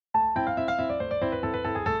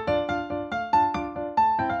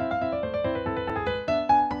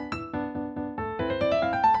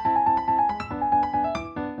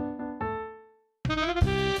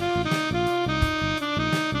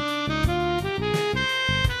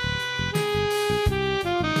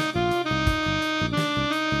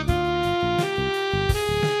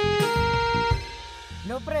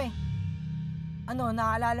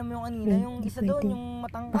naaalala mo yung kanina, yung isa doon, yung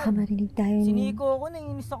matangkad. Baka marinig tayo. Siniko ako,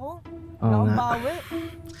 naiinis ako. Wala akong bawi.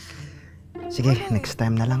 Sige, next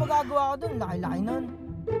time na lang. Ano magagawa ko doon? Laki-laki nun.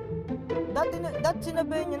 Dati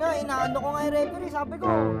sinabihin nyo na, inaano ko nga yung referee. Sabi ko,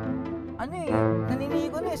 ano eh,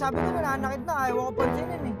 naniniko na eh. Sabi ko, nananakit na, ayaw ko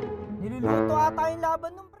pansinin eh. Niluluto ata yung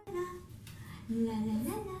laban nung pre.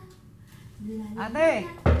 Ate!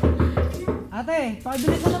 Ate,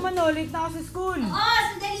 pabilis na naman no, late na ako sa school. Oo,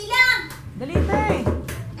 sandali lang! Dali, te!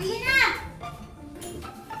 Ayun na!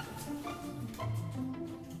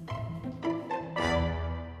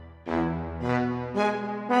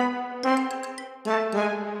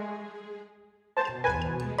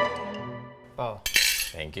 Oh,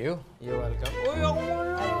 Thank you. you're welcome. Uy, ako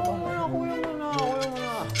muna! Ako yung muna!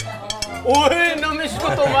 Uy, namiss ko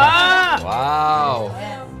to, ma! Wow!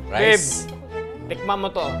 Babe, Rice. tikman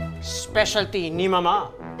mo to. Specialty ni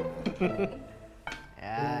Mama.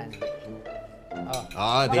 Yan.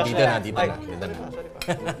 Dito na.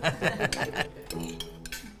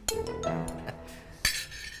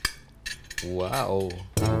 Wow.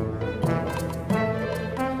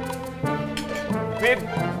 Babe!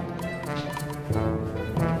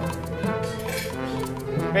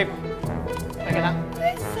 Babe, teka lang.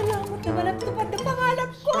 Ay, salamat naman at tupad ng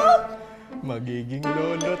pangarap ko! Magiging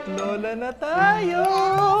lolo't lola na tayo!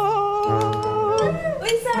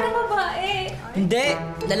 Uy, sana babae! Hindi,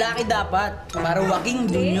 lalaki dapat. Para Joaquin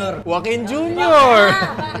Junior. Joaquin Junior!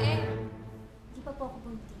 Babae! Hindi pa po ako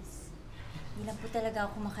buntis. Hindi lang po talaga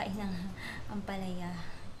ako kumakain ng ampalaya.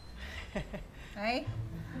 Ay,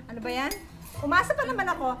 ano ba yan? Umasa pa naman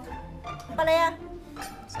ako. Palaya.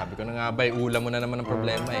 Sabi ko na nga ba, ulam mo na naman ang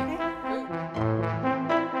problema eh.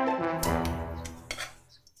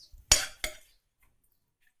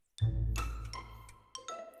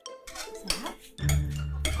 Sarap.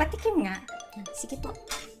 Patikim nga. Sige po.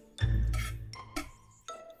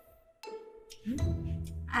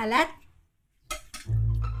 Alat.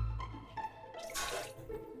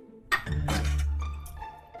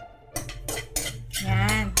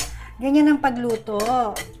 Yan. Ganyan ang pagluto.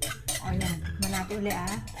 O yan. Tikman natin uli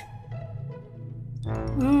ah.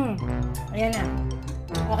 Ayan na.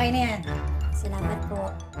 Okay na yan. Salamat po.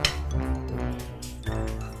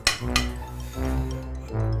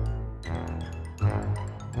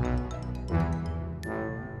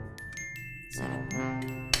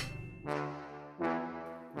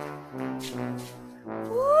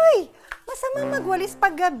 Uy! Masama magwalis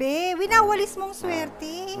paggabi. Winawalis mong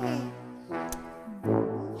swerte.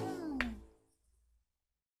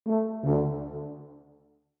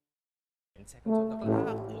 Seconds on the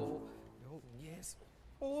clock. Oh, yes.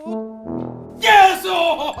 Oh. Yes!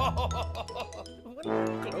 Oh!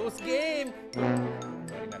 Close game.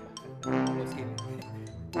 Close game.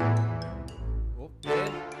 Oh,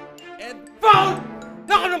 and Foul!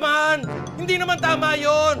 Naku naman! Hindi naman tama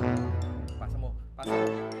yon.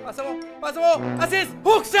 Pasa mo. Assist!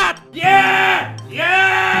 Hook shot! Yeah!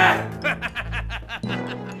 Yeah!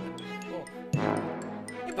 Oh.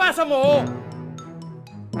 Ipasa mo!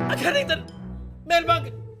 Ang galing na... Melbang...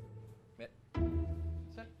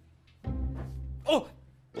 Oh!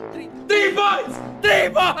 3 points!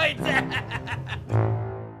 3 points!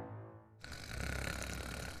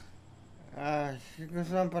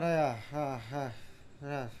 Gusto lang para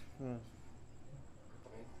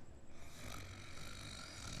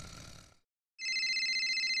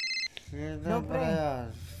No, pre.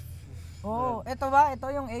 Oo, eto ba?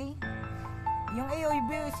 Ito yung A? Yung A o yung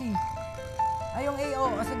B o C? Ay, yung A,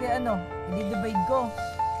 sige, i-divide ko.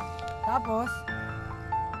 Tapos,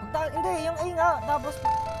 hindi, yung A nga. Tapos,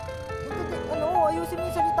 ayusin mo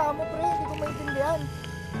yung salita mo, pre. Hindi ko maintindihan.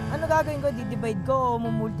 Ano gagawin ko? Di-divide ko o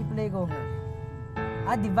multiply ko?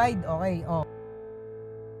 Divide. Okay,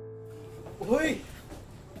 Uy!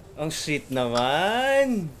 Ang sweet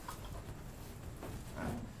naman!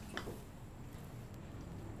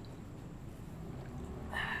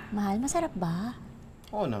 Mahal, masarap ba?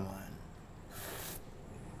 Oo naman.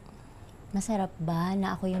 Masarap ba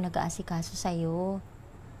na ako yung nag-aasikaso sa'yo?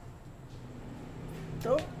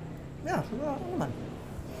 So, oo naman.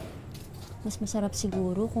 Mas masarap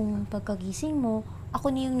siguro kung pagkagising mo,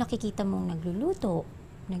 ako na yung nakikita mong nagluluto,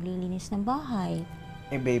 naglilinis ng bahay.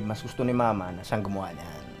 Eh babe, mas gusto ni mama na siyang gumawa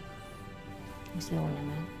niyan. Mas low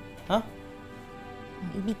naman. Ha?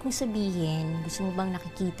 Ang ibig kong sabihin, gusto mo bang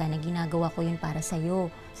nakikita na ginagawa ko yun para sa'yo?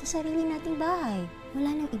 Sa sarili nating bahay. Wala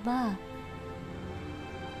nang iba.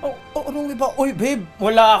 Anong iba? Uy, babe!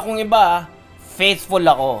 Wala akong iba. Faithful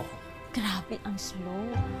ako. Grabe, ang slow.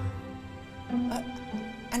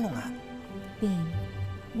 Ano nga? Ben,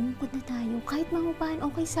 bumukod na tayo. Kahit mangupahan,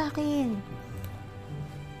 okay sa akin.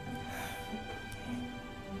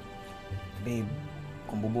 Babe,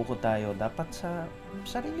 kung bubuko tayo, dapat sa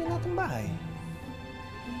sarili nating bahay.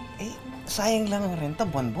 Eh, sayang lang ang renta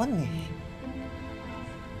buwan-buwan eh.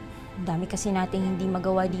 Ang dami kasi nating hindi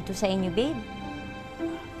magawa dito sa inyo, babe.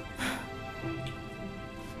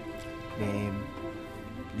 Babe,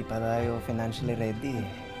 di pa tayo financially ready eh.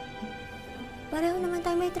 Pareho naman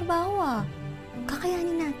tayo may trabaho ah.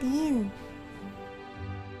 Kakayanin natin.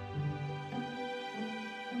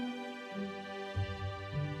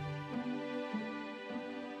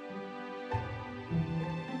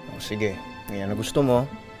 O sige, ngayon na gusto mo.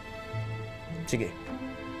 Sige.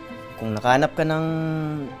 Kung nakahanap ka ng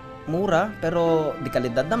mura pero di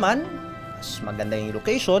kalidad naman, mas maganda yung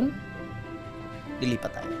location,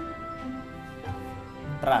 lilipat tayo.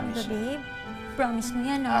 Promise. Babe, promise mo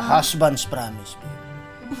yan A ah. husband's promise, babe.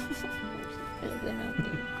 Talaga na,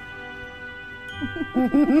 babe.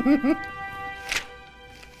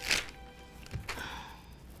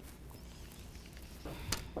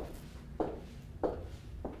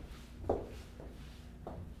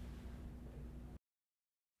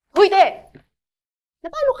 Hoy, de!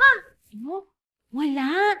 Napalo ka? Ano?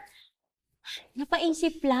 Wala.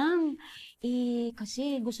 Napaisip lang. Eh,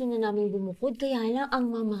 kasi gusto na namin bumukod, kaya lang ang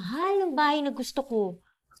mamahal ng bahay na gusto ko.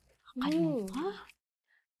 Ano ka?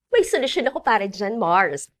 May solusyon ako para dyan,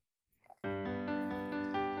 Mars.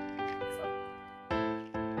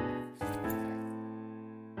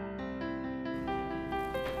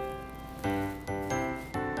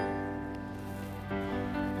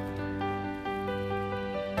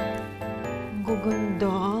 Ang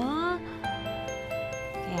gaganda.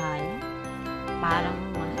 Kaya lang, parang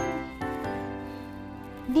mahal.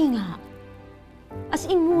 Hindi nga. As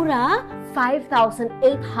in mura? 5,800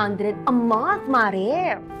 a month,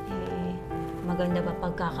 Mare. Eh, maganda ba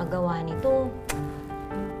pagkakagawa nito?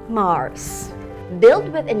 Mars. Built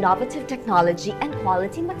with innovative technology and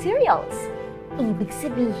quality materials. Ibig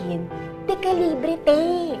sabihin, dekalibre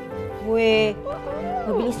te. We,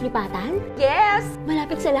 mabilis lipatan? Yes!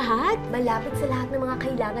 Malapit sa lahat? Malapit sa lahat ng mga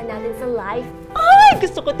kailangan natin sa life. Ay!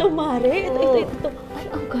 Gusto ko to, Mare. Ito. Ay,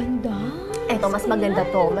 ang ganda. Ito, mas maganda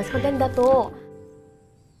to. Mas maganda to.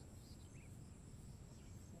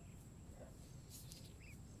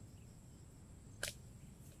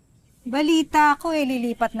 Balita ko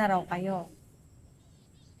lilipat na raw kayo.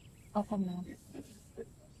 Opo, ma'am.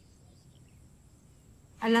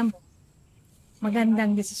 Alam mo,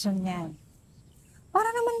 magandang desisyon yan. Para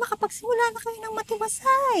naman makapagsimula na kayo ng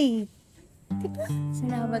matibasay. Diba?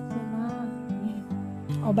 Salamat po, ma'am.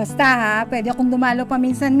 O basta ha, pwede akong dumalo pa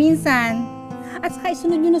minsan-minsan. At saka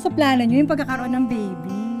isunod nyo na sa plano nyo yung pagkakaroon ng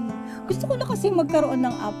baby. Gusto ko na kasi magkaroon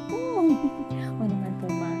ng apo. O naman po,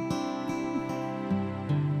 ma'am.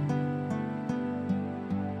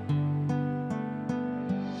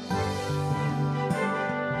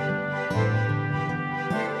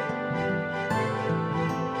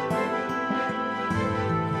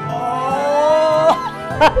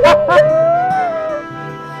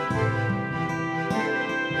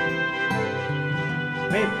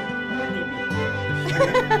 Babe!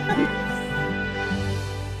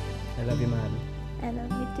 I love you, mahal. I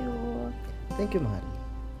love you too. Thank you, mahal.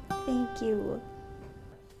 Thank you.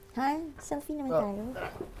 Han, selfie naman tayo.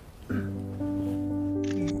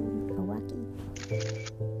 Yan, kawaki.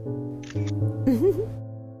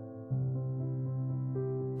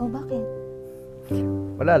 Oh, bakit?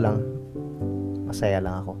 Wala lang. Masaya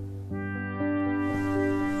lang ako.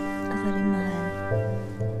 Ako rin, mahal.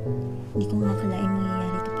 Hindi ko makakalain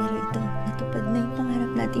mangyayari ito, pero ito, natupad na yung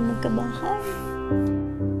pangarap nating magkabahay.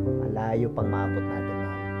 Malayo pang maabot natin,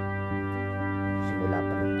 mahal. Simula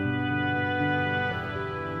pa rin.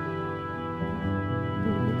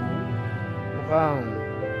 Mukhang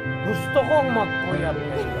gusto kong magpuyat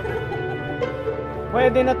ngayon.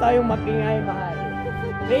 Pwede na tayong mag-ingay, mahal.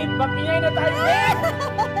 Babe, mag-ingay na tayo, babe!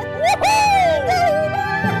 Woohoo!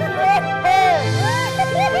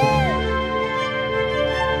 Woohoo!